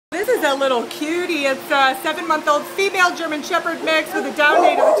This is a little cutie. It's a 7-month-old female German Shepherd mix with a down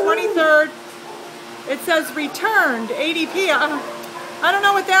date of the 23rd. It says returned, ADP. I don't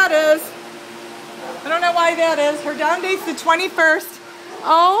know what that is. I don't know why that is. Her down date's the 21st.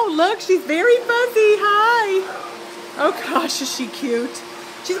 Oh, look, she's very fuzzy. Hi. Oh gosh, is she cute.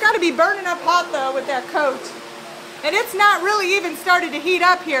 She's got to be burning up hot though with that coat. And it's not really even started to heat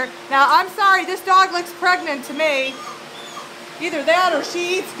up here. Now, I'm sorry, this dog looks pregnant to me. Either that or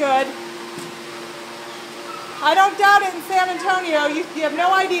she eats good. I don't doubt it in San Antonio. You have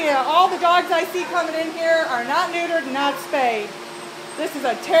no idea. All the dogs I see coming in here are not neutered and not spayed. This is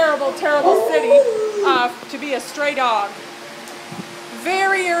a terrible, terrible city to be a stray dog.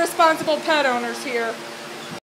 Very irresponsible pet owners here.